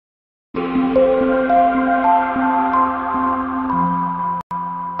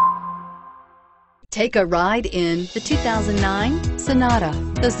Take a ride in the 2009 Sonata.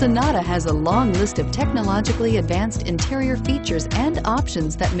 The Sonata has a long list of technologically advanced interior features and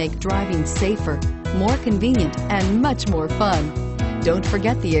options that make driving safer, more convenient, and much more fun. Don't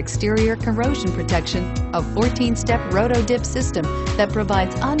forget the exterior corrosion protection, a 14-step roto-dip system that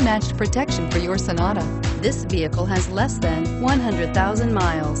provides unmatched protection for your Sonata. This vehicle has less than 100,000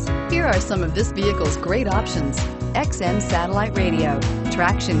 miles. Here are some of this vehicle's great options: XM satellite radio,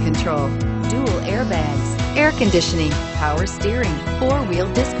 traction control, dual airbags, air conditioning, power steering,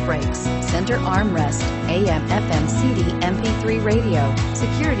 four-wheel disc brakes, center armrest, AM/FM CD MP3 radio,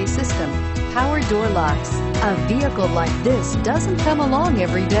 security system, power door locks. A vehicle like this doesn't come along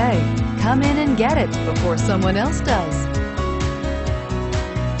every day. Come in and get it before someone else does.